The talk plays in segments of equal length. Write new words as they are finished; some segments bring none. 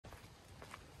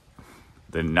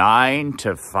The 9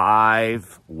 to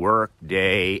 5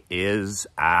 workday is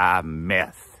a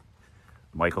myth.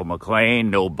 Michael McLean,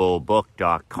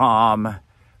 nobullbook.com,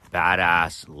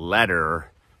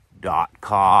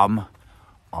 badassletter.com.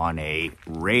 On a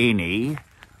rainy,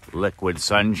 liquid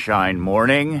sunshine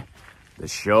morning, the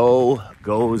show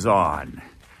goes on.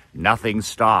 Nothing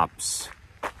stops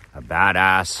a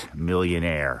badass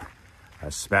millionaire,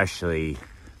 especially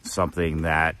something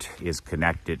that is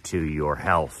connected to your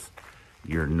health.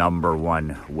 Your number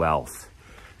one wealth.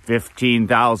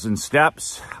 15,000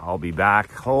 steps. I'll be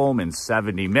back home in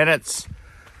 70 minutes.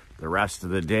 The rest of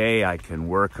the day I can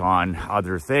work on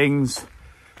other things,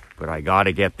 but I got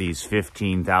to get these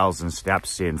 15,000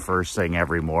 steps in first thing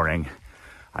every morning.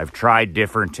 I've tried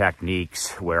different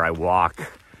techniques where I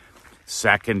walk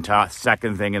second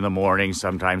thing in the morning,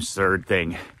 sometimes third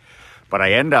thing, but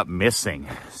I end up missing.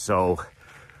 So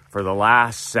for the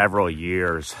last several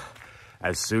years,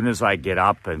 as soon as I get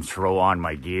up and throw on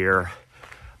my gear,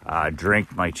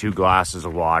 drink my 2 glasses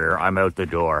of water, I'm out the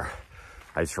door.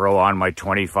 I throw on my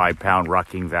 25-pound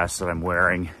rucking vest that I'm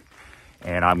wearing,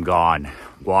 and I'm gone.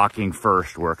 Walking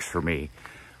first works for me.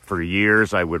 For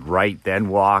years, I would write, then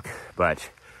walk, but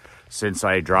since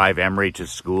I drive Emery to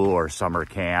school or summer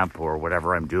camp or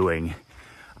whatever I'm doing,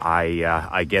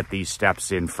 I get these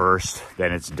steps in first,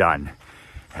 then it's done.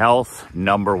 Health,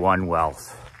 number one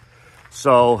wealth.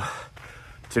 So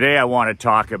today I want to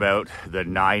talk about the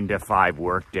 9 to 5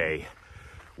 workday,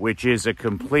 which is a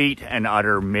complete and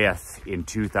utter myth in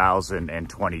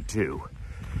 2022.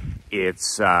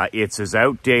 It's as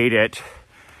outdated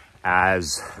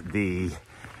as the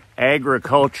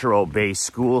agricultural-based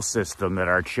school system that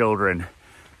our children,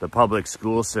 the public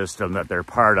school system that they're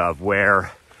part of,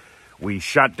 where we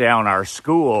shut down our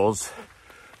schools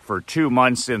for 2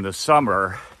 months in the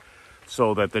summer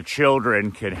so that the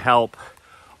children can help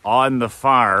on the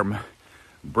farm,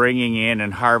 bringing in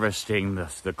and harvesting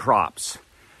the crops.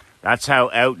 That's how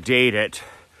outdated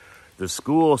the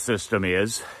school system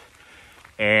is,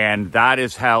 and that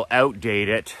is how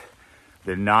outdated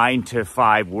the 9 to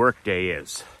 5 workday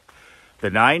is. The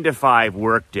 9 to 5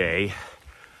 workday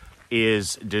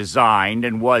is designed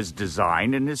and was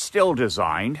designed and is still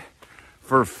designed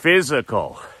for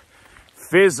physical,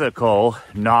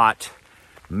 not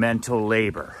mental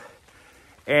labor.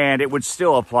 And it would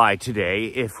still apply today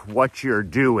if what you're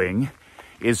doing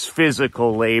is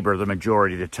physical labor the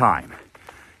majority of the time.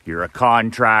 You're a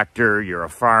contractor, you're a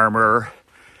farmer,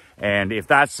 and if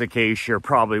that's the case, you're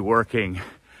probably working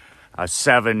a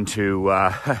 7 to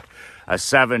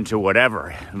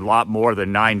whatever, a lot more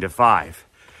than 9 to 5.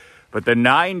 But the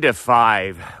 9 to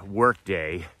 5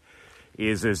 workday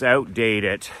is as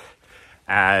outdated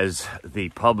as the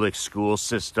public school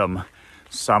system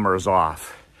summers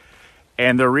off.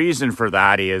 And the reason for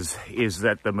that is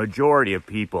that the majority of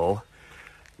people,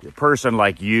 a person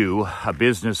like you, a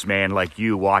businessman like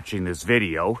you watching this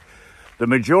video, the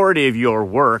majority of your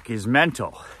work is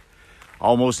mental.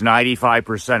 Almost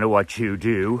 95% of what you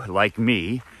do, like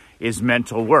me, is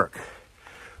mental work.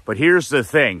 But here's the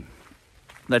thing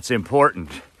that's important.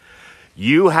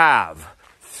 You have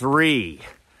 3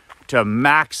 to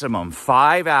maximum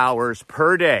 5 hours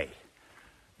per day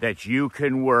that you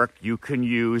can work, you can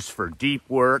use for deep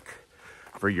work,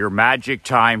 for your magic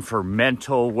time, for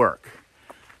mental work.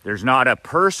 There's not a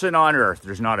person on earth,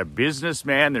 there's not a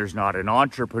businessman, there's not an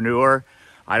entrepreneur.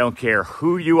 I don't care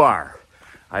who you are.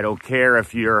 I don't care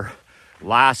if your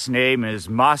last name is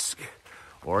Musk,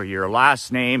 or your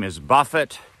last name is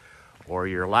Buffett, or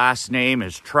your last name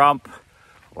is Trump,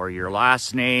 or your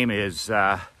last name is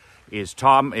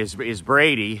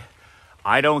Brady.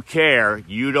 I don't care.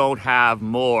 You don't have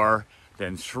more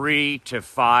than 3 to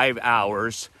 5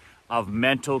 hours of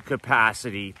mental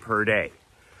capacity per day.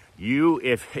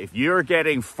 If you're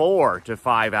getting 4 to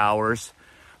 5 hours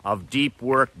of deep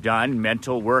work done,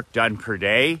 mental work done per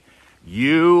day,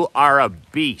 you are a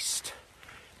beast.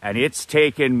 And it's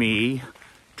taken me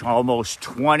almost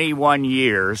 21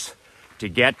 years to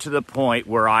get to the point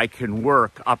where I can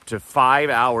work up to 5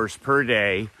 hours per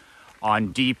day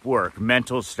on deep work,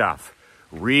 mental stuff.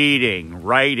 Reading,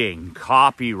 writing,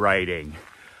 copywriting,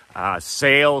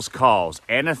 sales calls,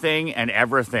 anything and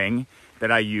everything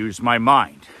that I use my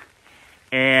mind.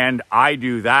 And I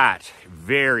do that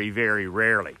very, very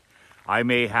rarely. I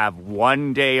may have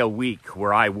 1 day a week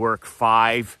where I work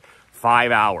five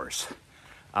hours,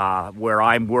 where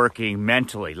I'm working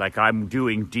mentally, like I'm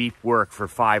doing deep work for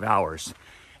 5 hours.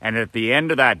 And at the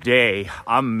end of that day,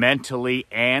 I'm mentally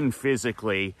and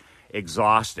physically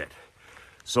exhausted.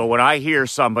 So when I hear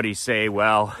somebody say,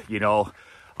 well, you know,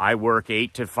 I work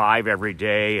 8 to 5 every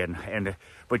day,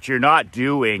 but you're not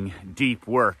doing deep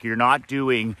work. You're not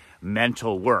doing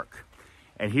mental work.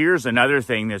 And here's another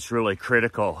thing that's really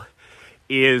critical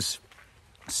is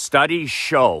studies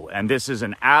show, and this is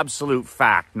an absolute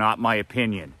fact, not my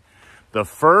opinion, the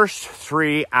first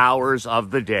 3 hours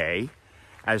of the day,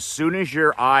 as soon as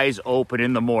your eyes open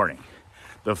in the morning,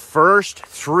 the first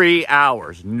 3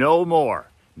 hours, no more,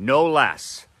 no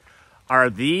less, are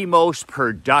the most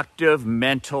productive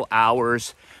mental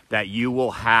hours that you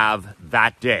will have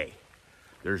that day.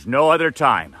 There's no other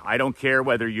time. I don't care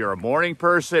whether you're a morning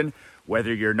person,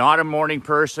 whether you're not a morning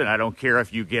person. I don't care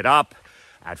if you get up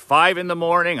at 5 in the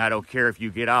morning. I don't care if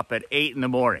you get up at 8 in the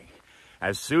morning.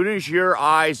 As soon as your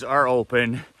eyes are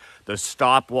open, the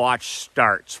stopwatch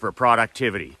starts for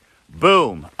productivity.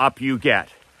 Boom, up you get.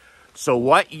 So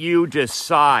what you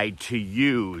decide to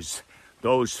use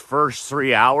those first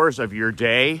 3 hours of your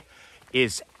day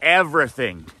is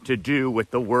everything to do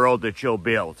with the world that you'll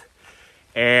build.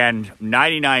 And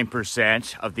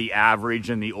 99% of the average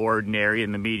and the ordinary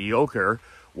and the mediocre,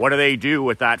 what do they do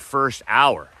with that first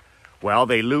hour? Well,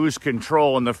 they lose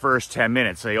control in the first 10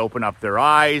 minutes. They open up their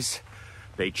eyes,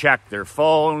 they check their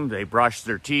phone, they brush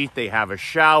their teeth, they have a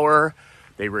shower,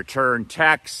 they return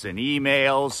texts and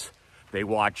emails, they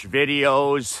watch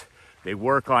videos, they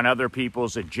work on other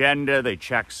people's agenda, they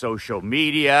check social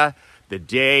media. The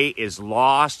day is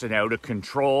lost and out of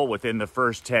control within the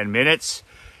first 10 minutes.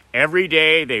 Every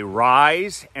day they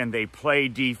rise and they play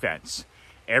defense.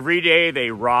 Every day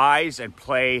they rise and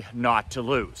play not to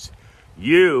lose.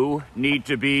 You need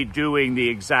to be doing the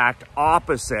exact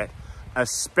opposite,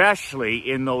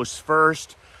 especially in those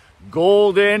first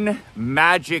golden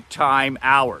magic time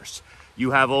hours.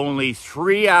 You have only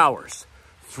 3 hours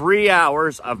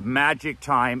of magic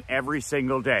time every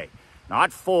single day.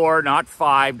 Not 4, not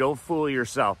 5, don't fool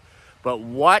yourself. But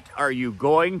what are you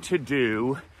going to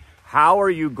do? How are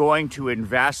you going to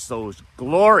invest those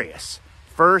glorious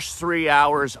first 3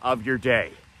 hours of your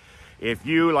day? If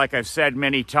you, like I've said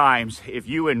many times, if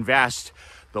you invest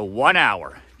the 1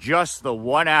 hour, just the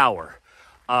 1 hour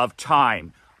of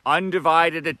time,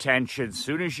 undivided attention, as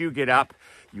soon as you get up,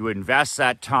 you invest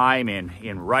that time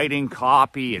in writing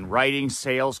copy, in writing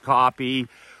sales copy,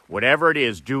 whatever it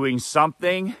is, doing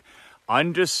something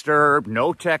undisturbed,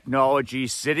 no technology,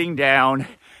 sitting down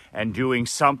and doing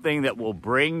something that will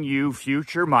bring you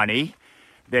future money,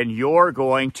 then you're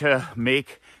going to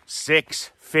make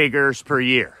 6 figures per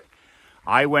year.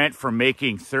 I went from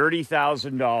making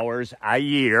 $30,000 a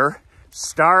year,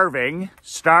 starving,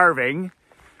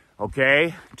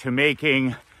 okay, to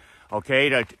making, okay,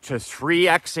 to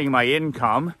 3xing my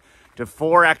income, to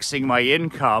 4xing my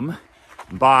income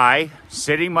by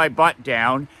sitting my butt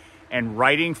down and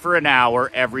writing for an hour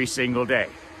every single day.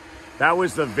 That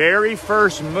was the very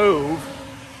first move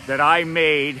that I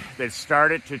made that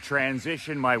started to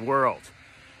transition my world.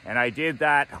 And I did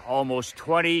that almost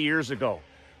 20 years ago,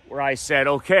 where I said,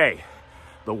 okay,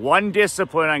 the one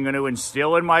discipline I'm going to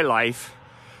instill in my life,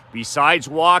 besides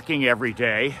walking every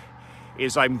day,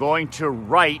 is I'm going to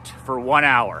write for 1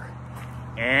 hour.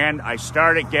 And I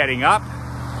started getting up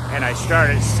and I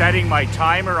started setting my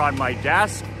timer on my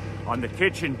desk, on the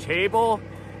kitchen table,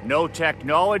 no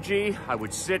technology. I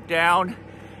would sit down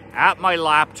at my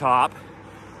laptop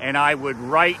and I would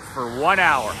write for 1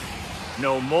 hour,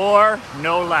 no more,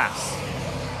 no less.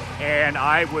 And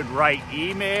I would write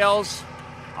emails,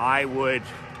 I would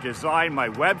design my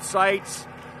websites,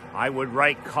 I would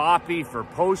write copy for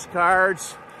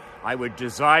postcards, I would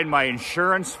design my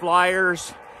insurance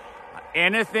flyers,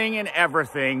 anything and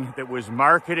everything that was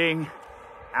marketing,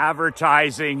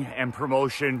 advertising, and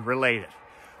promotion related.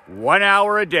 1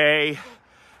 hour a day,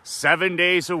 7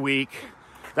 days a week.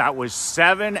 That was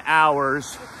 7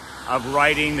 hours of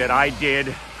writing that I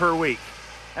did per week.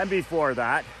 And before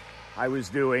that, I was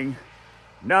doing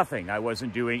nothing. I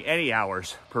wasn't doing any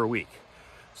hours per week.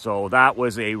 So that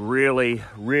was a really,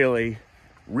 really,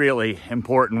 really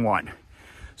important one.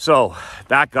 So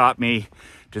that got me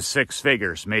to 6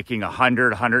 figures, making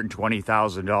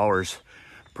 $120,000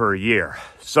 per year.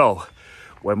 So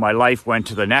when my life went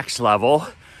to the next level,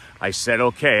 I said,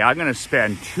 okay, I'm going to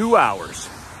spend 2 hours.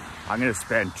 I'm going to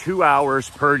spend 2 hours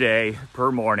per day, per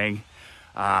morning,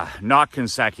 not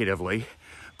consecutively,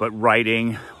 but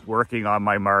writing, working on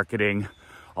my marketing,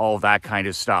 all that kind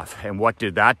of stuff. And what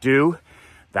did that do?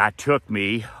 That took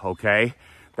me, okay,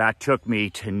 that took me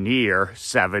to near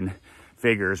 7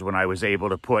 figures when I was able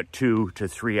to put 2 to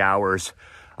 3 hours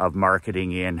of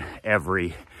marketing in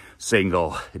every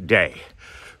single day.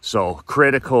 So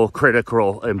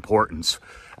critical importance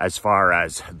as far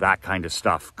as that kind of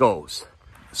stuff goes.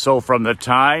 So from the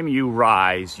time you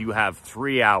rise, you have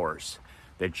 3 hours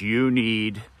that you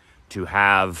need to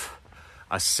have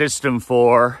a system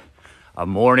for a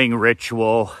morning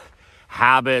ritual,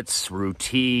 habits,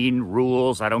 routine,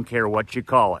 rules, I don't care what you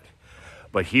call it.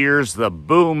 But here's the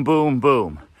boom, boom,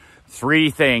 boom. 3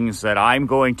 things that I'm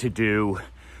going to do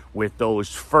with those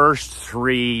first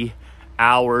 3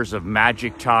 hours of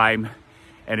magic time,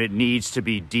 and it needs to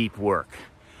be deep work.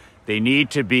 They need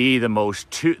to be the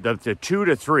 2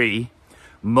 to 3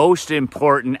 most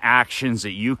important actions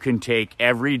that you can take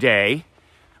every day.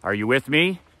 Are you with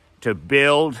me? To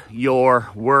build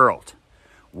your world.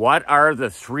 What are the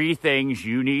 3 things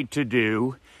you need to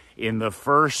do in the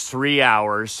first 3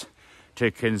 hours to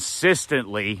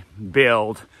consistently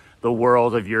build the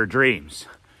world of your dreams?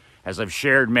 As I've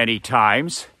shared many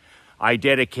times, I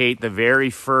dedicate the very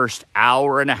first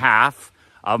hour and a half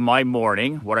of my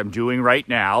morning, what I'm doing right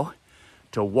now,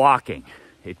 to walking.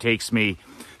 It takes me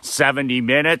 70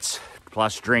 minutes,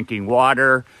 plus drinking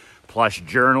water, plus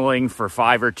journaling for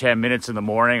 5 or 10 minutes in the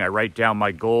morning. I write down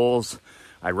my goals.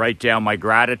 I write down my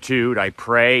gratitude. I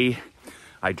pray.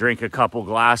 I drink a couple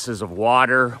glasses of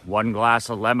water, 1 glass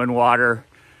of lemon water.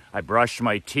 I brush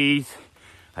my teeth.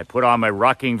 I put on my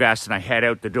rucking vest and I head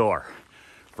out the door.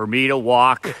 For me to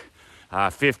walk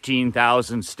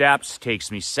 15,000 steps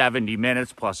takes me 70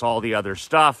 minutes plus all the other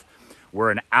stuff.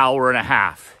 We're an hour and a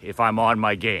half if I'm on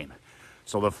my game.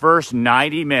 So the first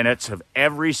 90 minutes of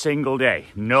every single day,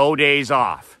 no days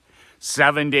off,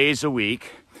 7 days a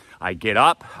week, I get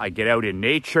up, I get out in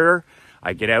nature,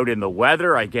 I get out in the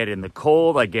weather, I get in the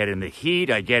cold, I get in the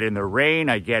heat, I get in the rain,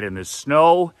 I get in the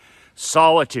snow,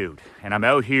 solitude. And I'm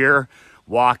out here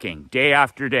walking day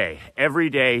after day, every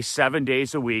day, 7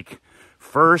 days a week.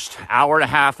 First hour and a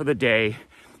half of the day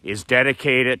is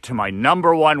dedicated to my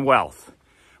number one wealth,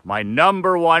 my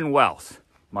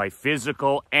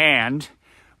physical and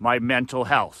my mental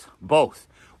health, both.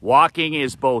 Walking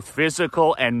is both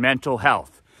physical and mental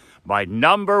health. My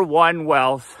number one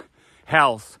wealth,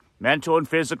 health, mental and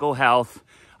physical health,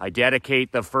 I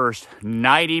dedicate the first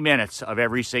 90 minutes of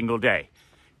every single day.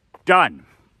 Done.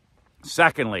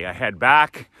 Secondly, I head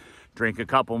back, drink a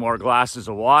couple more glasses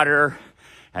of water,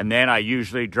 and then I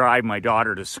usually drive my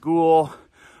daughter to school,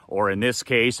 or in this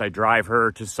case, I drive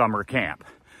her to summer camp,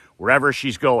 wherever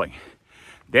she's going.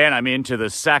 Then I'm into the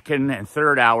 2nd and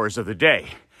 3rd hours of the day.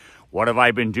 What have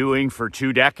I been doing for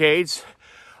 2 decades?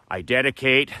 I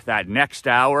dedicate that next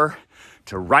hour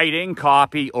to writing,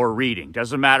 copy, or reading.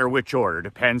 Doesn't matter which order,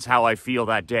 depends how I feel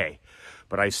that day.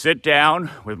 But I sit down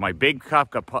with my big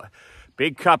cup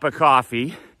of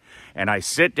coffee, and I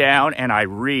sit down and I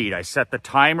read. I set the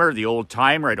timer, the old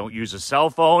timer. I don't use a cell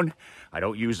phone. I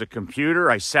don't use a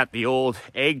computer. I set the old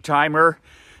egg timer,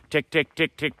 tick, tick,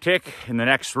 tick, tick, tick, in the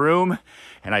next room.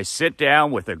 And I sit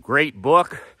down with a great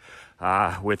book,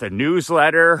 with a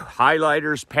newsletter,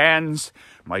 highlighters, pens,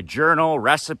 my journal,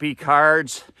 recipe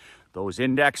cards, those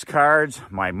index cards,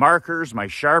 my markers, my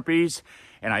Sharpies,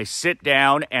 and I sit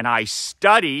down and I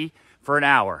study for an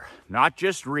hour. Not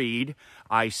just read,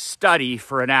 I study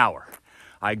for an hour.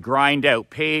 I grind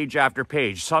out page after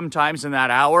page. Sometimes in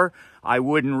that hour, I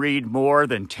wouldn't read more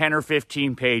than 10 or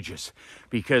 15 pages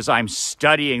because I'm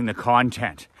studying the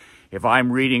content. If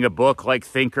I'm reading a book like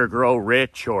Think or Grow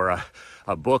Rich or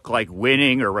a book like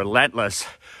Winning or Relentless,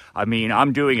 I mean,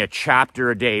 I'm doing a chapter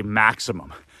a day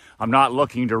maximum. I'm not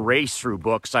looking to race through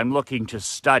books. I'm looking to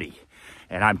study.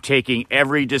 And I'm taking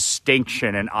every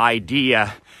distinction and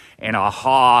idea and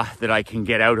aha that I can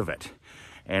get out of it.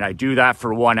 And I do that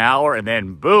for 1 hour, and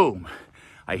then boom,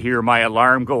 I hear my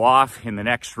alarm go off in the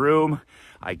next room.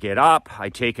 I get up, I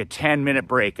take a 10-minute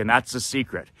break, and that's the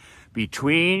secret.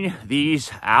 Between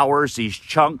these hours, these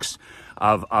chunks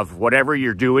of whatever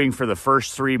you're doing for the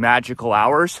first 3 magical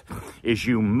hours, is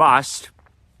you must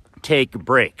take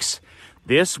breaks.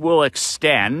 This will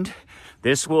extend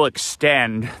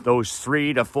those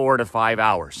 3 to 4 to 5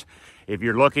 hours. If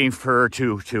you're looking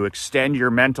to extend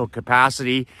your mental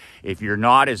capacity, if you're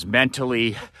not as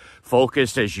mentally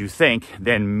focused as you think,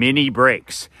 then mini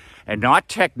breaks, and not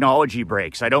technology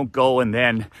breaks. I don't go and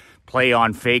then play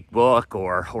on Facebook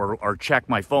or check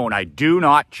my phone. I do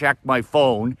not check my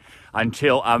phone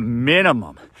until a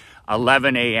minimum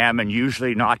 11 a.m. and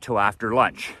usually not till after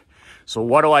lunch. So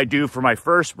what do I do for my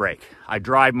first break? I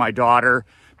drive my daughter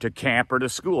to camp or to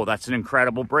school. That's an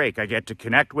incredible break. I get to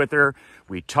connect with her.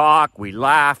 We talk, we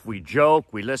laugh, we joke,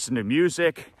 we listen to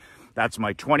music. That's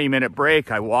my 20-minute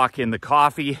break. I walk in the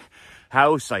coffee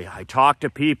house. I talk to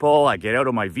people. I get out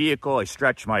of my vehicle. I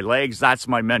stretch my legs. That's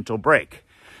my mental break.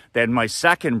 Then my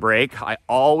second break, I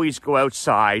always go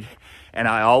outside and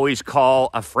I always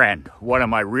call a friend. One of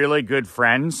my really good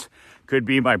friends. Could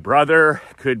be my brother,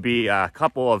 could be a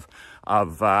couple of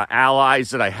allies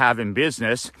that I have in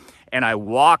business. and I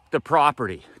walk the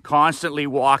property, constantly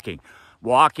walking.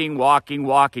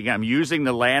 I'm using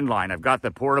the landline. I've got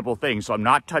the portable thing, so I'm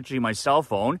not touching my cell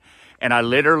phone, and I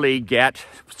literally get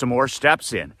some more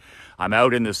steps in. I'm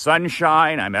out in the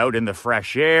sunshine, I'm out in the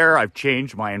fresh air, I've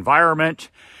changed my environment,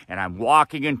 and I'm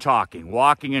walking and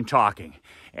talking.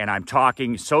 And I'm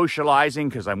talking, socializing,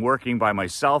 because I'm working by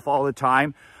myself all the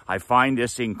time. I find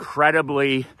this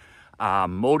incredibly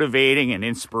motivating and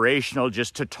inspirational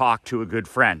just to talk to a good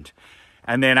friend.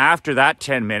 And then after that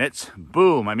 10 minutes,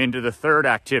 boom, I'm into the third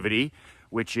activity,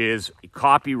 which is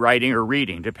copywriting or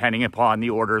reading, depending upon the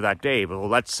order that day. But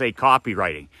let's say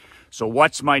copywriting. So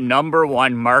what's my number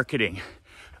one marketing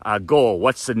goal?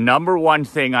 What's the number one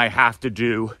thing I have to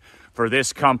do for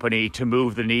this company to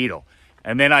move the needle?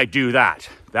 And then I do that.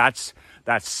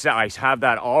 I have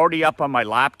that already up on my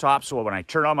laptop. So when I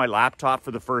turn on my laptop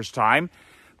for the first time,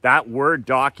 that Word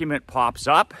document pops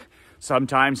up.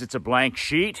 Sometimes it's a blank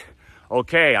sheet.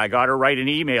 Okay, I got to write an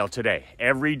email today.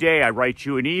 Every day I write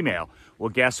you an email. Well,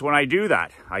 guess when I do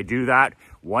that? I do that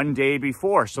one day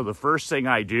before. So the first thing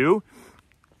I do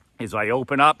is I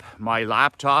open up my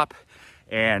laptop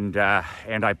and I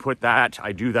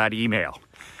do that email.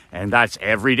 And that's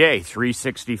every day,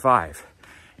 365.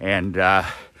 And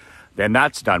then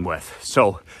that's done with.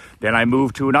 So then I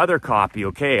move to another copy.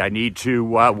 Okay, I need to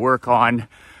work on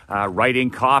writing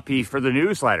copy for the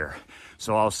newsletter.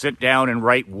 So I'll sit down and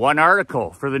write one article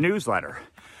for the newsletter.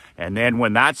 And then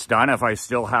when that's done, if I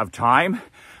still have time,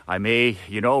 I may,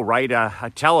 write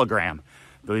a telegram.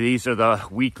 These are the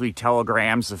weekly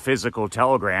telegrams, the physical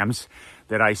telegrams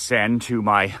that I send to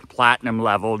my platinum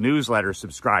level newsletter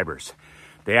subscribers.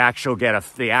 They actually get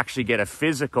a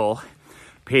physical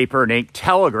paper and ink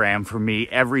telegram from me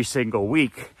every single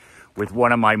week with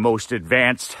one of my most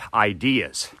advanced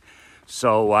ideas.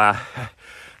 So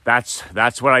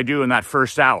that's what I do in that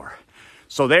first hour.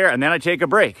 So and then I take a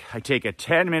break. I take a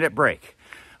 10-minute break.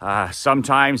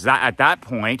 Sometimes at that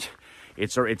point,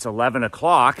 it's 11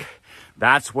 o'clock.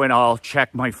 That's when I'll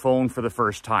check my phone for the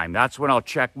first time. That's when I'll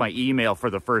check my email for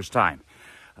the first time.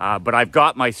 But I've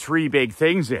got my 3 big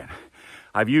things in.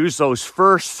 I've used those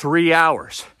first 3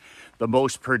 hours, the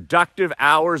most productive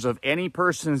hours of any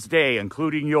person's day,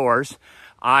 including yours.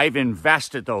 I've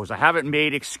invested those. I haven't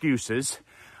made excuses.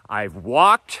 I've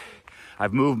walked,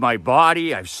 I've moved my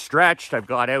body, I've stretched, I've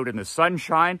got out in the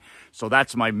sunshine. So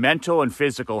that's my mental and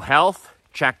physical health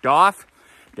checked off.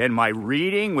 Then my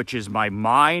reading, which is my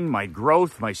mind, my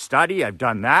growth, my study, I've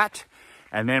done that.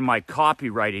 And then my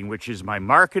copywriting, which is my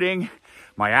marketing,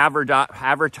 my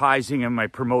advertising, and my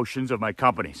promotions of my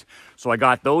companies. So I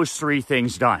got those 3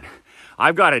 things done.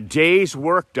 I've got a day's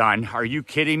work done, are you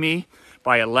kidding me,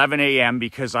 by 11 a.m.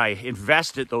 because I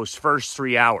invested those first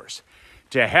 3 hours.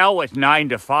 To hell with 9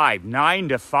 to 5. 9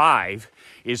 to 5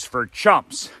 is for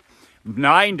chumps.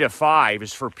 9 to 5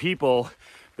 is for people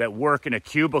that work in a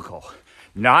cubicle.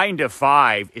 9 to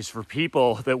 5 is for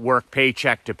people that work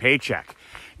paycheck to paycheck.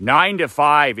 9 to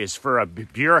 5 is for a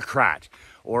bureaucrat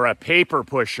or a paper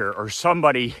pusher or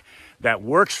somebody that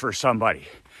works for somebody.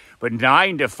 But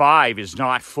 9 to 5 is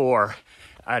not for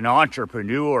an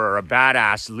entrepreneur or a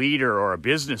badass leader or a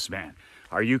businessman.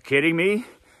 Are you kidding me?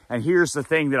 And here's the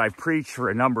thing that I've preached for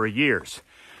a number of years.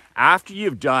 After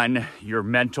you've done your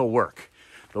mental work,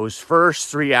 those first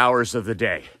 3 hours of the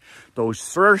day,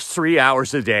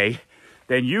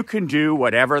 then you can do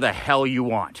whatever the hell you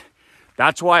want.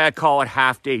 That's why I call it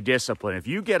half-day discipline. If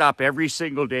you get up every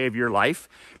single day of your life,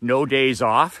 no days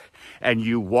off, and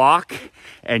you walk,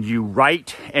 and you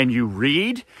write, and you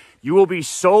read, you will be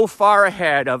so far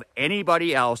ahead of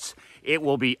anybody else, it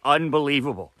will be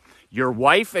unbelievable. Your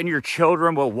wife and your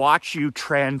children will watch you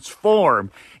transform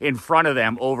in front of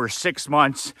them over 6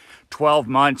 months, 12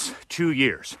 months, 2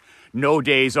 years. No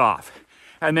days off.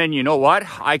 And then you know what?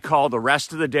 I call the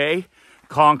rest of the day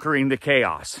conquering the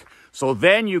chaos. So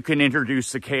then you can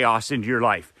introduce the chaos into your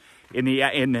life. You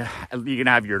can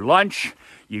have your lunch,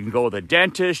 you can go to the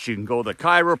dentist, you can go to the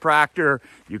chiropractor,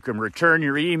 you can return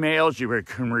your emails, you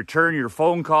can return your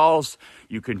phone calls,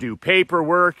 you can do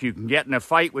paperwork, you can get in a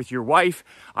fight with your wife.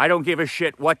 I don't give a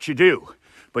shit what you do,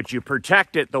 but you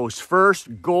protect it those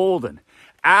first golden,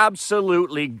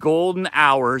 absolutely golden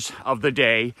hours of the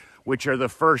day, which are the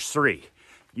first 3.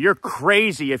 You're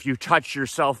crazy if you touch your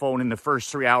cell phone in the first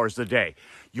 3 hours of the day.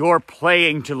 You're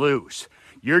playing to lose.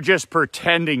 You're just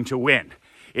pretending to win.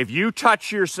 If you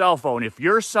touch your cell phone, if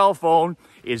your cell phone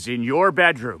is in your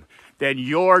bedroom, then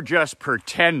you're just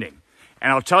pretending.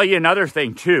 And I'll tell you another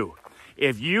thing too.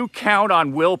 If you count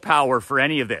on willpower for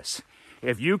any of this,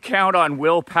 if you count on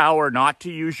willpower not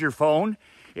to use your phone,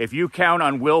 if you count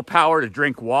on willpower to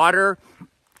drink water,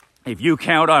 if you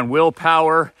count on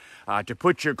willpower to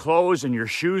put your clothes and your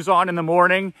shoes on in the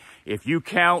morning, if you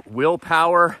count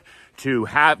willpower to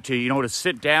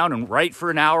sit down and write for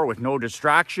an hour with no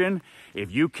distraction,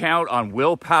 if you count on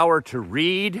willpower to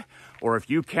read, or if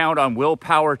you count on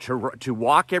willpower to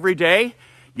walk every day,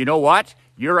 you know what?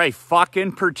 You're a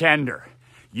fucking pretender.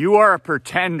 You are a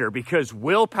pretender because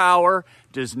willpower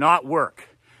does not work.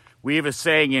 We have a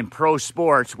saying in pro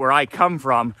sports where I come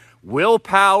from,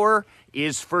 willpower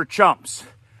is for chumps.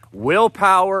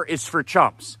 Willpower is for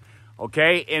chumps.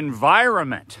 Okay?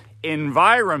 Environment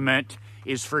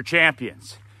is for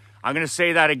champions. I'm going to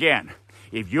say that again.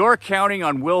 If you're counting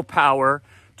on willpower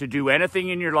to do anything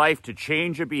in your life, to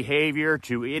change a behavior,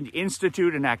 to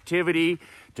institute an activity,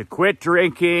 to quit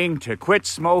drinking, to quit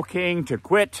smoking, to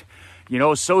quit,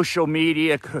 social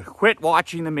media, quit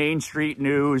watching the Main Street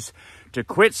news, to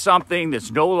quit something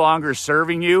that's no longer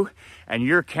serving you, and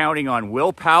you're counting on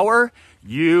willpower,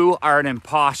 you are an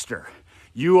imposter.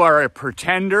 You are a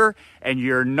pretender, and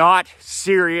you're not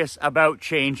serious about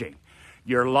changing.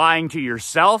 You're lying to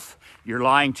yourself, you're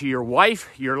lying to your wife,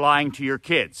 you're lying to your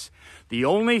kids. The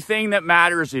only thing that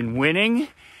matters in winning,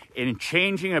 in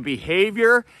changing a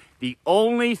behavior, the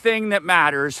only thing that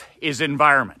matters is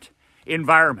environment.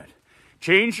 Environment.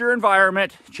 Change your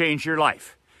environment, change your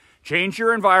life. Change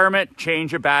your environment,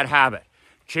 change a bad habit.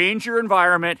 Change your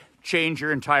environment, change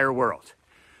your entire world.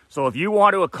 So if you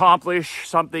want to accomplish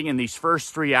something in these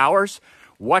first 3 hours,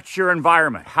 what's your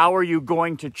environment? How are you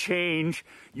going to change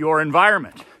your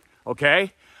environment?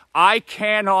 Okay? I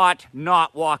cannot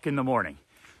not walk in the morning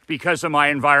because of my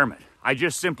environment. I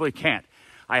just simply can't.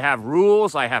 I have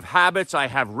rules, I have habits, I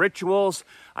have rituals.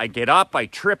 I get up, I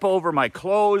trip over my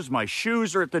clothes, my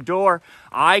shoes are at the door.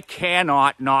 I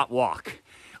cannot not walk.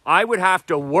 I would have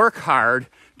to work hard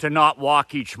to not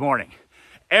walk each morning.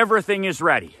 Everything is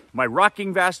ready. My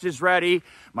rucking vest is ready.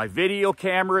 My video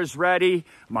camera is ready.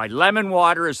 My lemon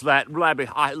water is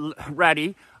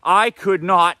ready. I could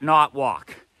not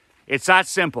walk. It's that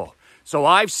simple. So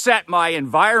I've set my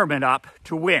environment up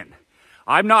to win.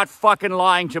 I'm not fucking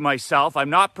lying to myself. I'm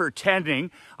not pretending.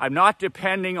 I'm not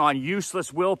depending on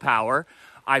useless willpower.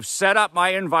 I've set up my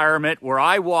environment where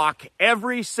I walk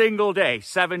every single day,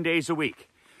 7 days a week.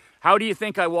 How do you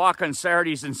think I walk on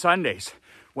Saturdays and Sundays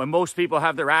when most people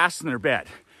have their ass in their bed?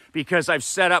 Because I've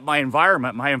set up my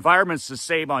environment. My environment's the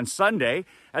same on Sunday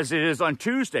as it is on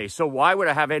Tuesday. So why would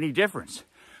I have any difference?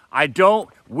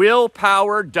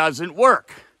 Willpower doesn't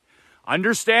work.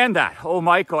 Understand that. Oh,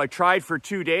 Michael, I tried for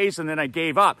 2 days and then I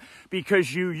gave up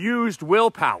because you used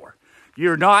willpower.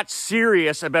 You're not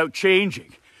serious about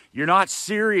changing. You're not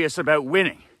serious about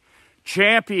winning.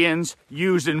 Champions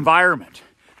use environment.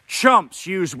 Chumps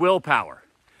use willpower.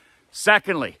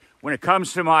 Secondly, when it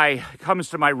comes to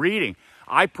my reading,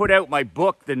 I put out my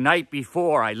book the night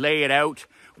before. I lay it out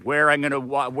where I'm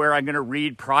gonna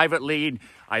read privately.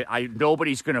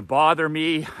 Nobody's gonna bother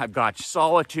me. I've got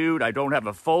solitude. I don't have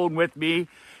a phone with me.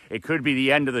 It could be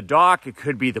the end of the dock. It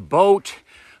could be the boat.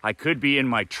 I could be in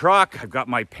my truck. I've got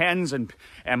my pens and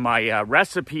my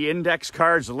recipe index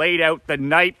cards laid out the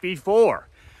night before.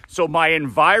 So my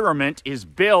environment is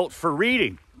built for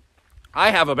reading.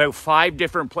 I have about 5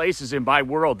 different places in my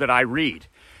world that I read.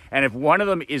 And if one of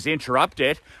them is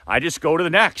interrupted, I just go to the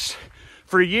next.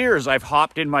 For years, I've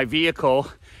hopped in my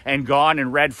vehicle and gone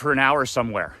and read for an hour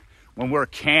somewhere. When we're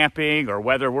camping or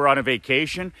whether we're on a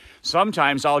vacation,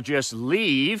 sometimes I'll just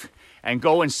leave and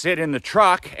go and sit in the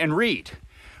truck and read.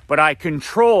 But I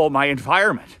control my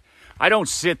environment. I don't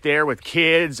sit there with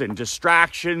kids and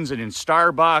distractions and in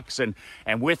Starbucks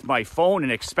and with my phone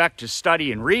and expect to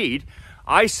study and read.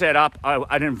 I set up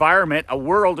an environment, a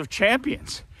world of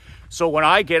champions. So when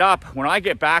I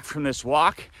get back from this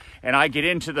walk and I get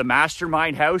into the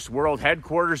Mastermind House, world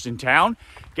headquarters in town,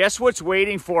 guess what's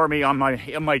waiting for me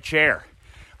in my chair?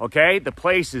 Okay, the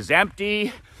place is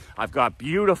empty. I've got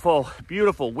beautiful,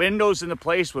 beautiful windows in the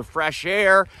place with fresh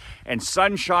air and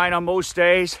sunshine on most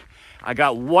days. I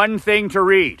got one thing to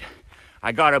read.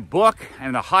 I got a book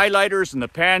and the highlighters and the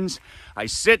pens. I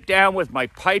sit down with my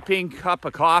piping cup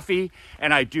of coffee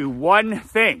and I do one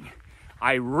thing.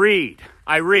 I read.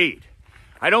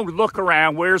 I don't look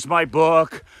around. Where's my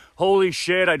book? Holy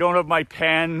shit, I don't have my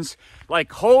pens.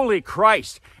 Like, holy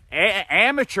Christ,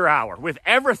 amateur hour with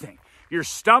everything. You're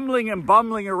stumbling and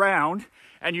bumbling around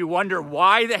and you wonder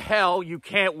why the hell you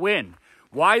can't win.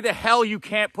 Why the hell you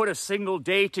can't put a single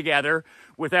day together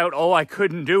without, oh, I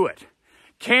couldn't do it.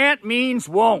 Can't means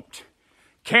won't.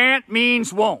 Can't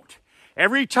means won't.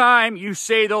 Every time you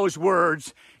say those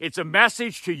words, it's a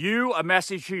message to you, a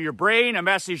message to your brain, a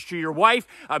message to your wife,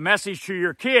 a message to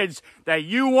your kids that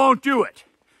you won't do it.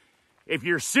 If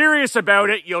you're serious about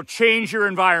it, you'll change your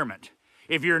environment.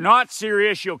 If you're not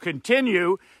serious, you'll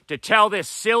continue to tell this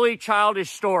silly, childish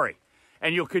story,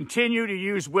 and you'll continue to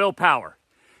use willpower.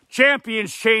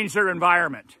 Champions change their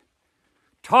environment.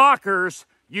 Talkers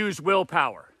use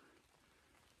willpower.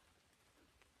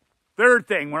 Third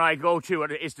thing when I go to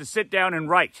it is to sit down and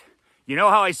write. You know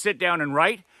how I sit down and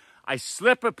write? I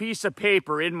slip a piece of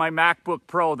paper in my MacBook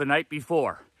Pro the night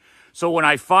before. So when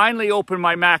I finally open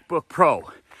my MacBook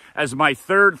Pro as my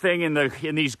third thing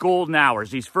in these golden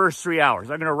hours, these first 3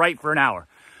 hours, I'm going to write for an hour.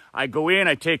 I go in,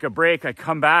 I take a break, I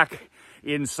come back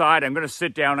inside, I'm going to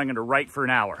sit down, I'm going to write for an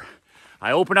hour.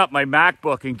 I open up my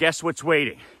MacBook and guess what's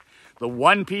waiting? The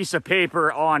one piece of paper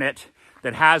on it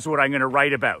that has what I'm going to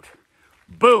write about.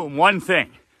 Boom, one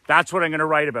thing. That's what I'm going to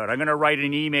write about. I'm going to write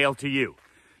an email to you.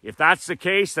 If that's the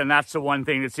case, then that's the one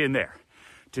thing that's in there.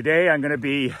 Today, I'm going to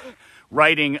be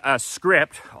writing a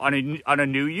script on a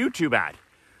new YouTube ad.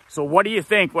 So what do you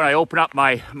think when I open up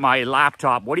my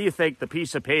laptop? What do you think the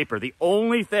piece of paper, the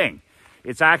only thing,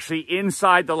 it's actually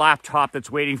inside the laptop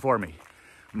that's waiting for me?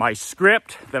 My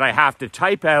script that I have to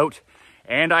type out,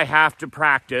 and I have to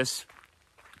practice,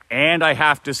 and I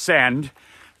have to send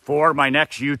for my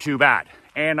next YouTube ad.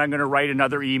 And I'm going to write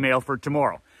another email for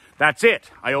tomorrow. That's it.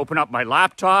 I open up my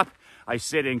laptop. I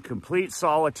sit in complete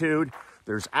solitude.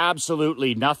 There's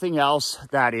absolutely nothing else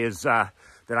that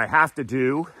I have to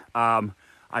do.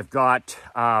 I've got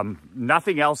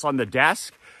nothing else on the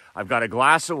desk. I've got a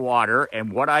glass of water,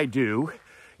 and what I do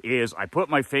is I put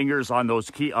my fingers on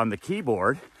the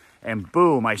keyboard, and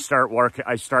boom, I start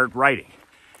writing.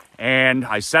 And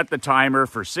I set the timer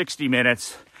for 60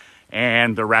 minutes,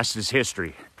 and the rest is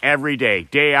history. Every day,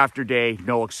 day after day,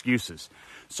 no excuses.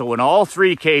 So in all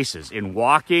three cases, in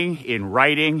walking, in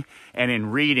writing, and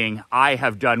in reading, I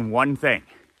have done one thing.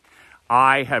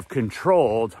 I have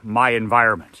controlled my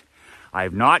environment. I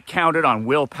have not counted on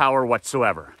willpower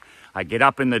whatsoever. I get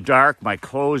up in the dark, my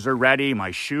clothes are ready, my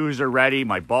shoes are ready,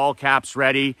 my ball cap's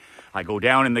ready. I go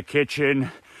down in the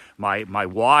kitchen, my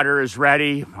water is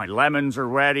ready, my lemons are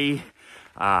ready,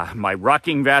 my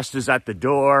rucking vest is at the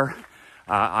door.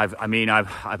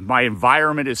 My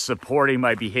environment is supporting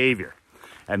my behavior.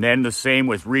 And then the same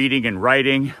with reading and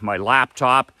writing, my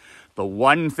laptop. The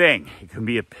one thing,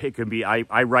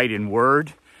 I write in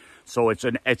Word. So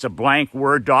it's a blank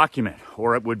Word document,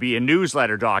 or it would be a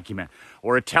newsletter document,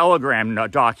 or a Telegram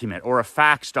document, or a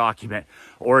fax document,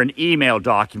 or an email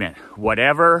document.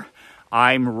 Whatever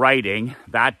I'm writing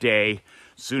that day,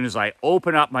 as soon as I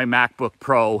open up my MacBook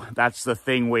Pro, that's the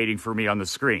thing waiting for me on the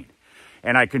screen.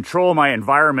 And I control my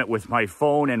environment with my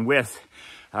phone and with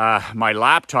my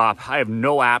laptop. I have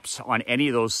no apps on any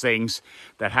of those things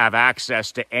that have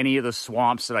access to any of the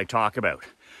swamps that I talk about.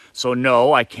 So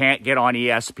no, I can't get on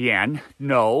ESPN.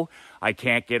 No, I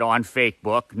can't get on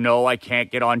Facebook. No, I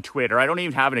can't get on Twitter. I don't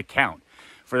even have an account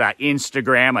for that.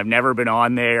 Instagram, I've never been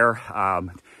on there.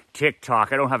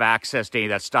 TikTok, I don't have access to any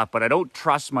of that stuff, but I don't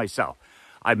trust myself.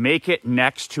 I make it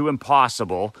next to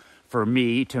impossible for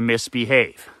me to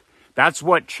misbehave. That's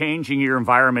what changing your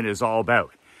environment is all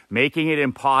about. Making it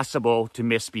impossible to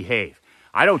misbehave.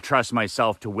 I don't trust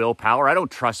myself to willpower. I don't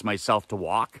trust myself to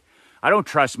walk. I don't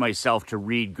trust myself to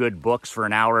read good books for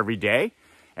an hour every day.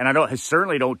 And I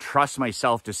certainly don't trust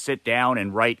myself to sit down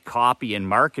and write copy and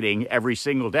marketing every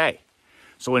single day.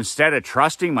 So instead of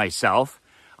trusting myself,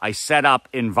 I set up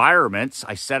environments.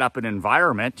 I set up an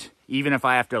environment, even if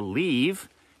I have to leave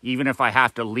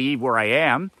where I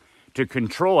am, to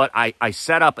control it, I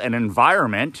set up an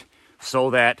environment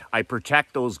so that I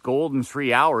protect those golden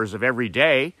 3 hours of every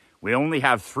day. We only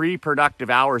have 3 productive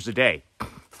hours a day,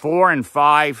 4 and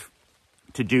 5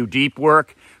 to do deep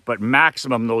work, but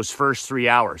maximum those first 3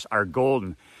 hours are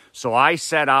golden. So I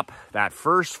set up that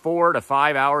first 4 to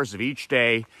 5 hours of each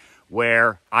day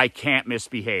where I can't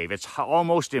misbehave. It's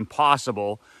almost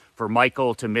impossible for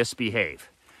Michael to misbehave.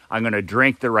 I'm going to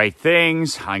drink the right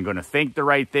things. I'm going to think the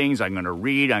right things. I'm going to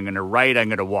read. I'm going to write. I'm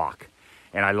going to walk.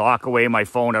 And I lock away my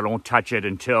phone. I don't touch it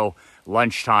until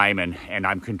lunchtime, and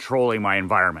I'm controlling my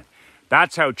environment.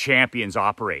 That's how champions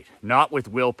operate, not with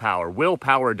willpower.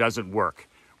 Willpower doesn't work.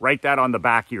 Write that on the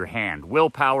back of your hand.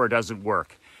 Willpower doesn't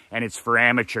work, and it's for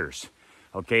amateurs.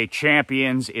 Okay,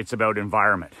 champions, it's about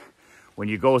environment. When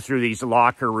you go through these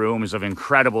locker rooms of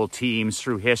incredible teams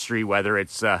through history, whether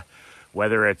it's Nick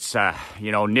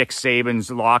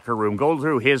Saban's locker room, go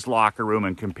through his locker room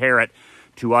and compare it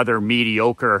to other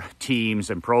mediocre teams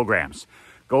and programs.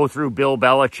 Go through Bill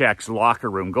Belichick's locker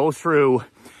room. Go through,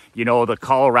 the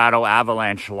Colorado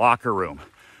Avalanche locker room.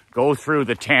 Go through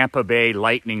the Tampa Bay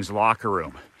Lightning's locker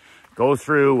room. Go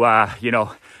through,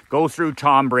 go through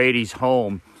Tom Brady's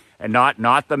home, and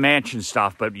not the mansion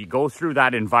stuff, but you go through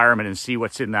that environment and see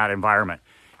what's in that environment.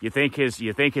 You think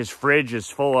his fridge is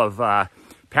full of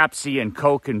Pepsi and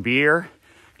Coke and beer?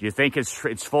 Do you think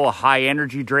it's full of high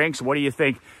energy drinks? What do you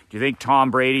think? Do you think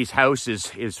Tom Brady's house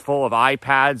is full of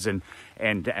iPads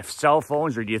and cell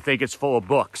phones, or do you think it's full of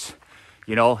books?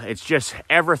 You know, it's just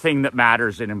everything that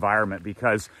matters in environment,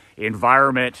 because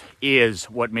environment is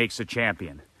what makes a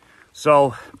champion.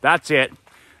 So that's it.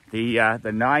 The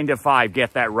 9 to 5,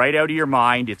 get that right out of your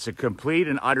mind. It's a complete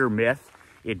and utter myth.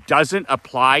 It doesn't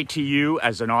apply to you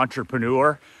as an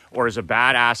entrepreneur or as a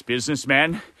badass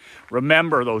businessman.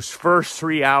 Remember, those first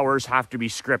 3 hours have to be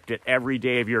scripted every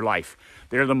day of your life.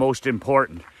 They're the most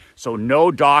important. So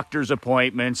no doctor's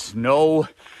appointments, no,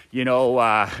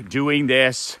 doing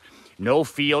this, no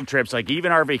field trips. Like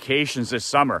even our vacations this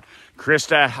summer,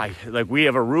 Krista, we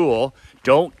have a rule: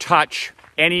 don't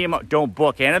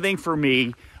book anything for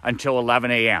me until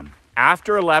 11 a.m.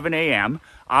 After 11 a.m.,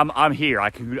 I'm here. I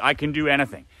can do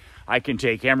anything. I can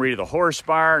take Emery to the horse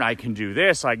barn. I can do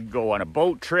this. I can go on a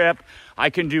boat trip. I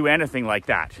can do anything like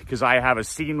that because I have a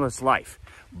seamless life.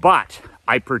 But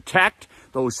I protect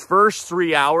those first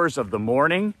 3 hours of the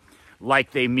morning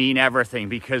like they mean everything,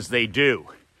 because they do.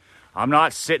 I'm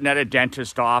not sitting at a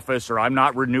dentist office, or I'm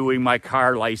not renewing my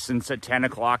car license at 10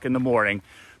 o'clock in the morning.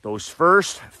 Those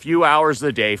first few hours of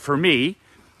the day, for me,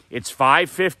 it's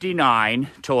 5:59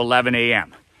 to 11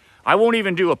 a.m. I won't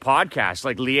even do a podcast.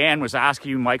 Like Leanne was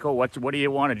asking you, Michael, what do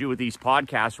you want to do with these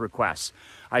podcast requests?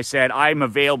 I said, I'm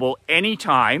available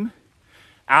anytime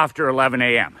after 11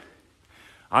 a.m.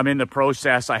 I'm in the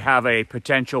process. I have a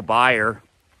potential buyer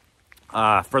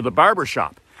for the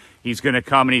barbershop. He's going to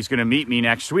come and he's going to meet me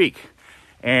next week.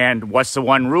 And what's the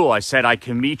one rule? I said, I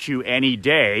can meet you any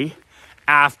day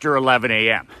after 11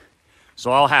 a.m. So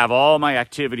I'll have all my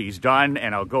activities done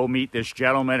and I'll go meet this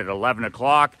gentleman at 11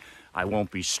 o'clock. I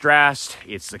won't be stressed.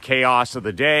 It's the chaos of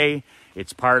the day.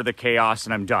 It's part of the chaos,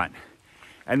 and I'm done.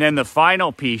 And then the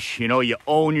final piece, you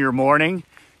own your morning,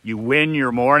 you win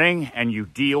your morning, and you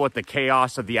deal with the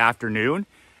chaos of the afternoon.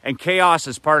 And chaos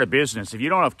is part of business. If you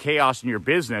don't have chaos in your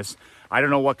business, I don't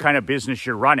know what kind of business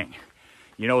you're running.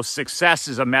 Success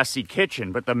is a messy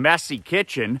kitchen, but the messy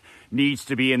kitchen needs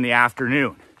to be in the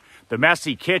afternoon. The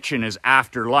messy kitchen is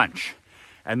after lunch.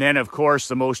 And then, of course,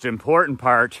 the most important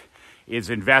part is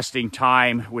investing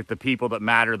time with the people that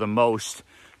matter the most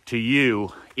to you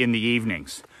in the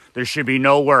evenings. There should be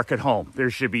no work at home. There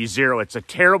should be zero. It's a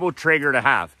terrible trigger to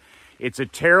have. It's a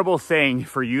terrible thing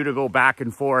for you to go back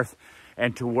and forth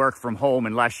and to work from home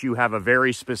unless you have a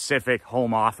very specific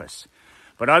home office.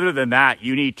 But other than that,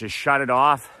 you need to shut it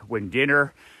off when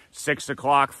dinner, 6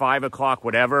 o'clock, 5 o'clock,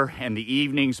 whatever, and the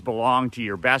evenings belong to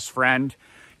your best friend,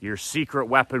 your secret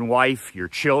weapon wife, your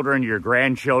children, your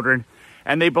grandchildren.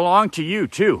 And they belong to you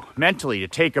too, mentally, to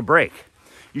take a break.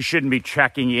 You shouldn't be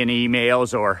checking in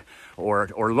emails or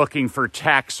looking for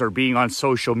texts or being on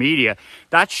social media.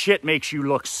 That shit makes you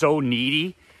look so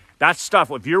needy. That stuff,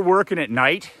 if you're working at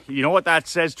night, you know what that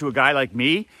says to a guy like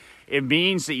me? It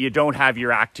means that you don't have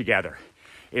your act together.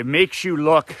 It makes you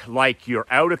look like you're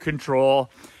out of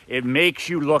control. It makes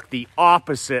you look the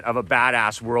opposite of a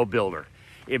badass world builder.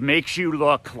 It makes you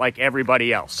look like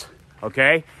everybody else,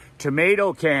 okay?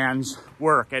 Tomato cans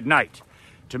work at night.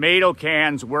 Tomato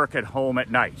cans work at home at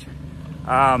night.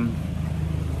 That's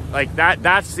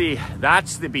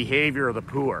the behavior of the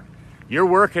poor. You're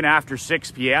working after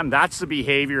 6 p.m. That's the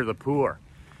behavior of the poor.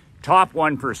 Top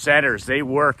 1%ers, they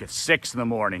work at 6 in the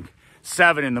morning,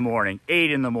 7 in the morning, 8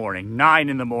 in the morning, 9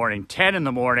 in the morning, 10 in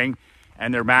the morning,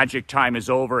 and their magic time is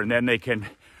over, and then they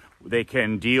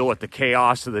can deal with the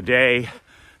chaos of the day.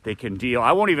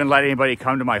 I won't even let anybody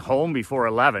come to my home before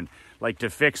 11, like to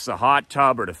fix the hot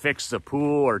tub or to fix the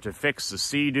pool or to fix the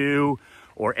sea-doo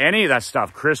or any of that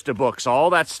stuff. Krista books all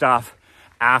that stuff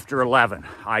after 11.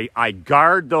 I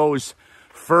guard those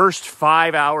first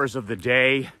 5 hours of the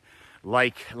day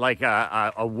like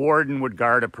a warden would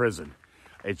guard a prison.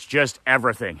 It's just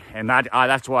everything. And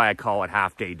that's why I call it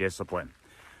half-day discipline.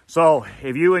 So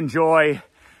if you enjoy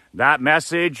that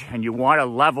message and you want to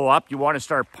level up, you want to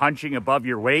start punching above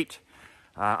your weight,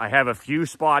 I have a few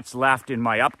spots left in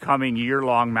my upcoming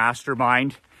year-long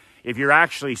mastermind. If you're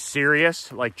actually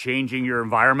serious, like changing your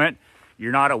environment,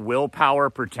 you're not a willpower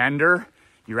pretender,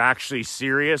 you're actually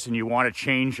serious and you want to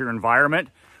change your environment,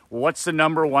 well, what's the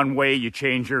number one way you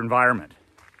change your environment?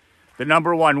 The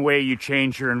number one way you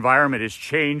change your environment is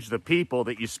change the people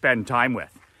that you spend time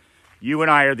with. You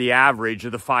and I are the average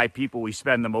of the 5 people we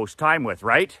spend the most time with,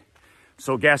 right?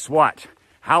 So guess what?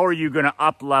 How are you going to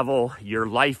up-level your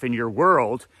life and your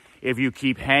world if you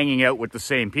keep hanging out with the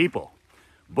same people?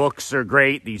 Books are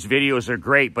great, these videos are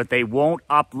great, but they won't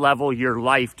up-level your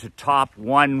life to top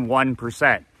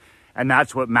 1%. And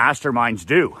that's what masterminds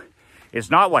do. It's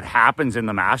not what happens in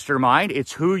the mastermind,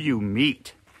 it's who you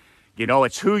meet. You know,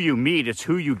 it's who you meet, it's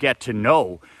who you get to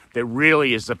know that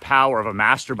really is the power of a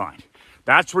mastermind.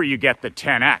 That's where you get the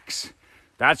 10x.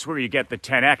 That's where you get the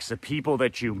 10x, the people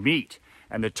that you meet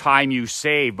and the time you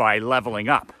save by leveling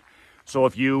up. So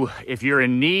if you're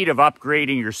in need of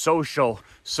upgrading your social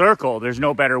circle, there's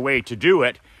no better way to do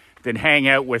it than hang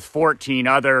out with 14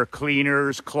 other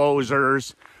cleaners,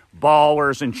 closers,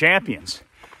 ballers, and champions.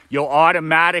 You'll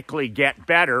automatically get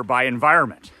better by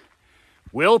environment.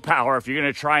 Willpower, if you're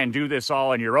going to try and do this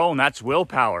all on your own, that's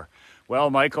willpower. Well,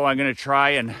 Michael, I'm going to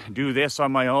try and do this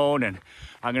on my own, and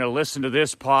I'm going to listen to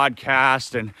this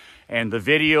podcast, and the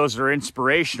videos are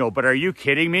inspirational. But are you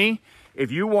kidding me? If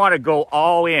you want to go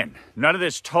all in, none of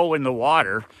this toe in the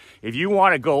water, if you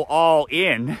want to go all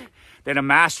in, then a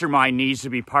mastermind needs to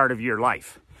be part of your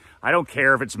life. I don't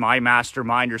care if it's my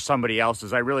mastermind or somebody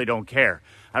else's. I really don't care.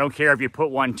 I don't care if you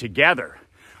put one together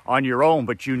on your own,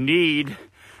 but you need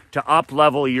to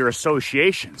up-level your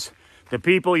associations. The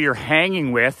people you're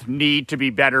hanging with need to be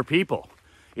better people.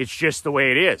 It's just the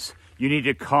way it is. You need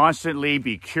to constantly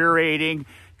be curating,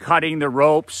 cutting the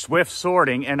rope, swift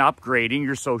sorting, and upgrading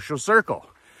your social circle.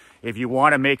 If you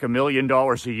want to make $1 million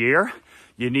a year,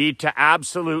 you need to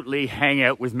absolutely hang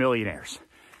out with millionaires.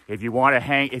 If you want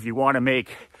to make,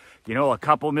 a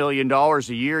couple $1 million a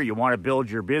year, you want to build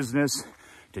your business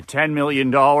to $10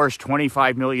 million,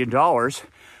 $25 million,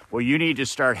 well, you need to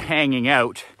start hanging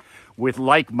out with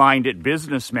like-minded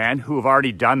businessmen who have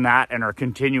already done that and are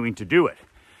continuing to do it.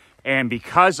 And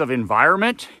because of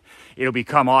environment, it'll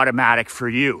become automatic for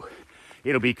you.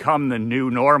 It'll become the new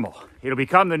normal. It'll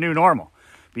become the new normal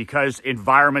because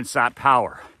environment's that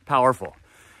powerful.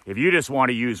 If you just want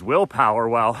to use willpower,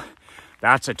 well,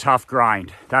 that's a tough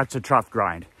grind. That's a tough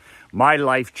grind. My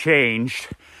life changed,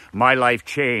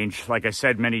 like I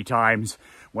said many times,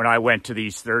 when I went to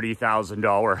these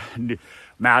 $30,000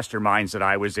 masterminds that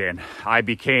I was in. I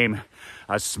became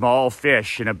a small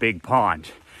fish in a big pond,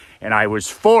 and I was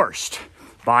forced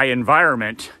by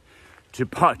environment to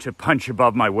punch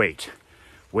above my weight,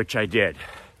 which I did.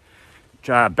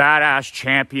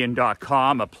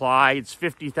 BadassChampion.com, apply, it's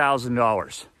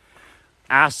 $50,000.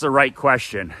 Ask the right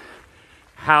question.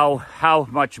 How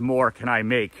much more can I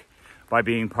make by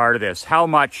being part of this? How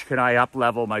much can I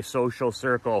up-level my social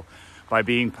circle by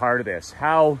being part of this?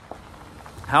 How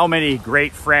many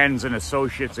great friends and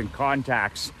associates and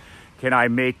contacts can I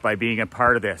make by being a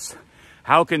part of this?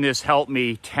 How can this help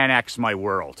me 10x my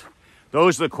world?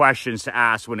 Those are the questions to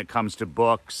ask when it comes to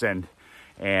books and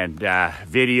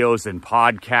videos and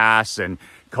podcasts and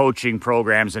coaching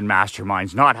programs and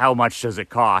masterminds. Not how much does it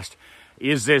cost.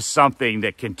 Is this something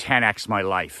that can 10x my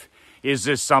life? Is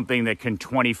this something that can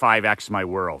 25x my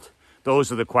world?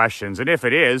 Those are the questions. And if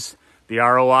it is, the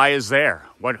ROI is there.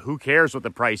 Who cares what the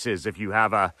price is if you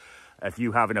have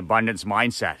an abundance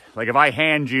mindset? Like if I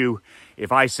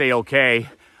say, okay,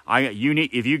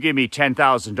 if you give me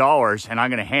 $10,000 and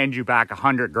I'm going to hand you back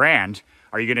 $100,000,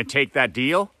 are you going to take that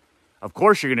deal? Of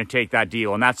course you're going to take that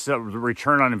deal, and that's the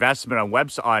return on investment on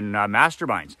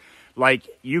masterminds. Like,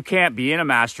 you can't be in a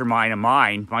mastermind of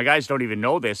mine. My guys don't even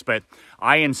know this, but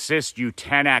I insist you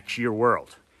 10x your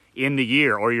world in the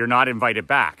year, or you're not invited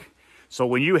back. So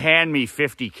when you hand me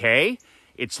 $50K,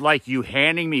 it's like you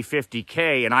handing me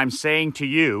 $50K, and I'm saying to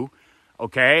you,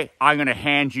 okay, I'm going to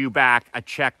hand you back a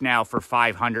check now for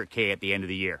 $500K at the end of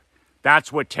the year.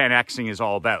 That's what 10xing is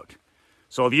all about.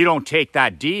 So if you don't take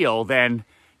that deal, then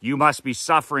you must be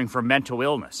suffering from mental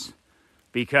illness,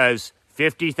 because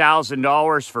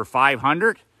 $50,000 for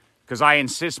 $500, because I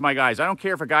insist, my guys, I don't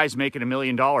care if a guy's making $1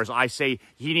 million. I say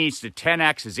he needs to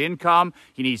 10x his income.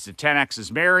 He needs to 10x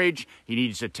his marriage. He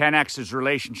needs to 10x his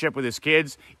relationship with his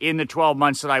kids in the 12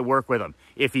 months that I work with him.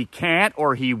 If he can't,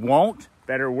 or he won't,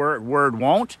 better word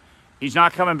won't, he's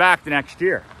not coming back the next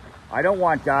year. I don't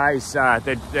want guys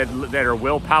that are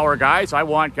willpower guys. I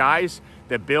want guys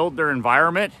that build their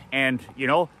environment, and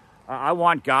I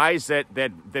want guys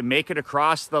that make it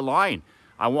across the line.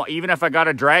 Even if I got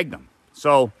to drag them.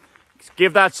 So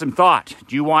give that some thought.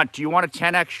 Do you want to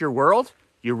 10x your world?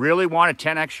 You really want to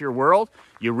 10x your world?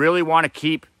 You really want to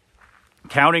keep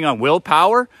counting on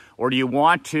willpower, or do you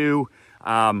want to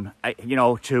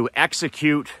to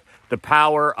execute the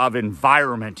power of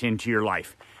environment into your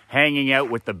life, hanging out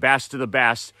with the best of the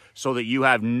best, so that you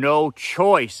have no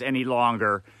choice any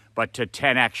longer but to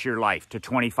 10x your life, to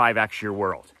 25x your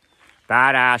world?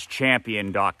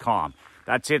 BadassChampion.com.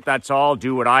 That's it. That's all.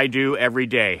 Do what I do every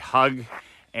day. Hug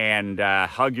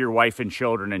your wife and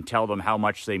children and tell them how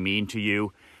much they mean to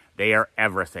you. They are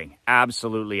everything.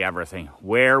 Absolutely everything.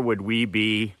 Where would we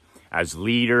be as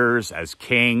leaders, as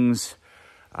kings,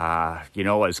 you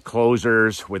know, as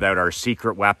closers, without our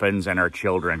secret weapons and our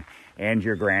children and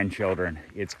your grandchildren.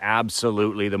 It's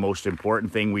absolutely the most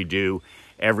important thing we do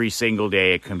every single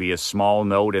day. It can be a small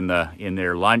note in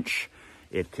their lunch.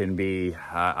 It can be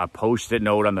a post-it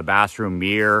note on the bathroom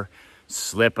mirror.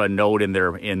 Slip a note in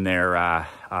their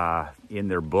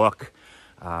book.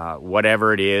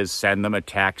 Whatever it is, send them a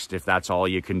text if that's all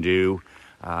you can do.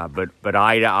 But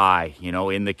eye to eye, you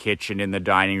know, in the kitchen, in the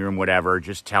dining room, whatever,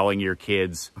 just telling your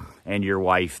kids and your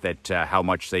wife that how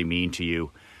much they mean to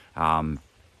you.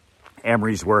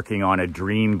 Emery's working on a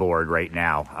dream board right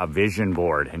now, a vision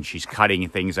board, and she's cutting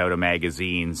things out of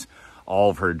magazines,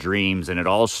 all of her dreams. And it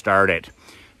all started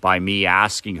by me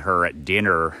asking her at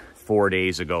dinner 4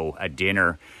 days ago. At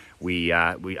dinner,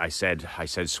 I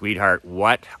said, sweetheart,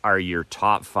 what are your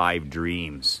top 5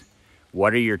 dreams?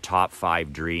 What are your top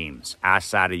 5 dreams?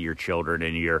 Ask that of your children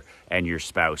and your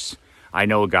spouse. I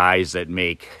know guys that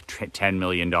make $10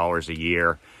 million a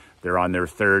year. They're on their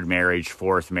 3rd marriage,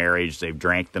 4th marriage. They've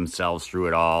drank themselves through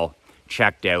it all,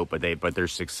 checked out, but they're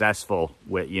successful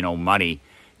with, you know, money.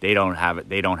 They don't have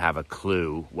a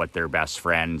clue what their best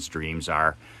friend's dreams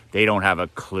are. They don't have a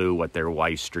clue what their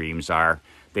wife's dreams are.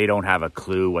 They don't have a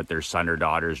clue what their son or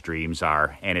daughter's dreams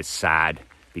are. And it's sad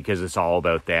because it's all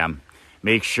about them.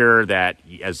 Make sure that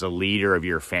as a leader of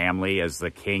your family, as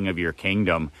the king of your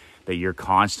kingdom, that you're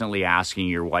constantly asking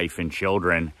your wife and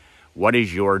children, what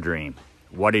is your dream?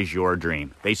 What is your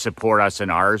dream? They support us in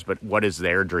ours, but what is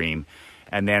their dream?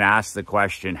 And then ask the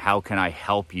question, how can I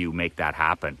help you make that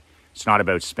happen? It's not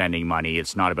about spending money.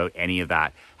 It's not about any of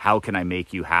that. How can I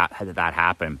make you that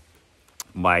happen?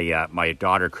 My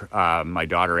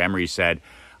daughter Emery said,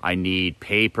 I need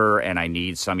paper and I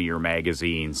need some of your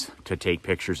magazines to take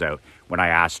pictures out. When I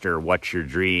asked her, what's your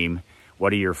dream?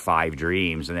 What are your 5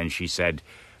 dreams? And then she said,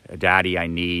 Daddy, I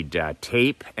need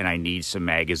tape and I need some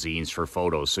magazines for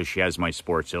photos. So she has my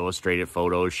Sports Illustrated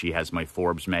photos. She has my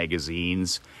Forbes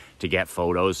magazines to get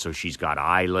photos. So she's got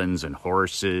islands and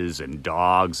horses and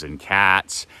dogs and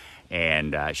cats.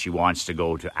 And she wants to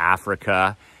go to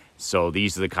Africa. So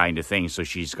these are the kind of things. So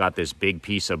she's got this big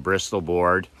piece of Bristol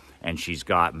board and she's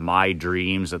got my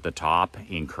dreams at the top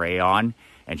in crayon.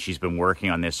 And she's been working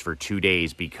on this for 2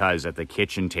 days because at the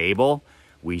kitchen table,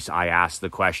 I asked the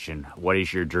question, what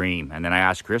is your dream? And then I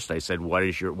asked Krista, I said, what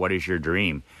is your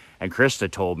dream? And Krista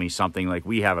told me something like,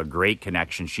 we have a great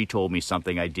connection. She told me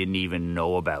something I didn't even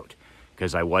know about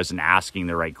because I wasn't asking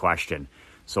the right question.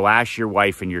 So ask your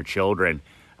wife and your children.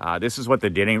 This is what the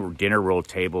dinner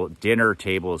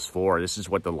table is for. This is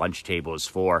what the lunch table is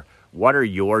for. What are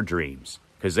your dreams?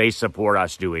 Because they support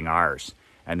us doing ours.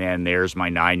 And then there's my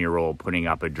 9-year-old putting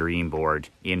up a dream board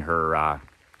in her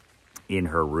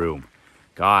room.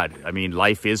 God, I mean,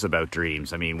 life is about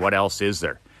dreams. I mean, what else is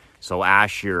there? So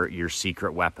ask your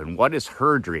secret weapon. What is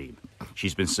her dream?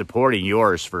 She's been supporting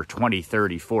yours for 20,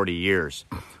 30, 40 years.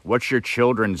 What's your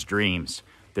children's dreams?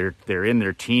 They're in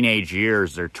their teenage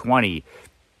years. They're 20.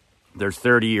 They're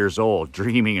 30 years old.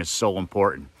 Dreaming is so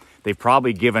important. They've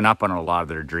probably given up on a lot of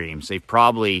their dreams. They've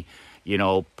probably, you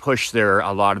know, pushed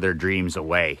a lot of their dreams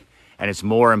away. And it's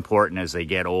more important as they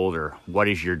get older. What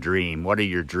is your dream? What are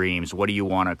your dreams? What do you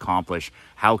want to accomplish?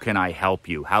 How can I help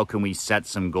you? How can we set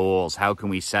some goals? How can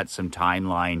we set some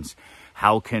timelines?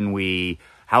 How can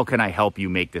I help you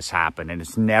make this happen? And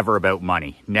it's never about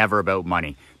money, never about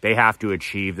money. They have to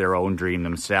achieve their own dream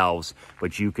themselves,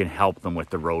 but you can help them with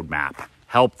the roadmap.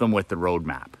 Help them with the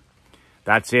roadmap.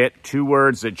 That's it. 2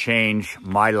 words that change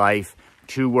my life.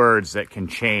 2 words that can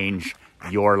change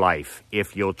your life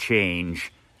if you'll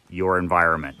change your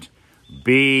environment.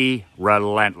 Be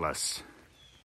relentless.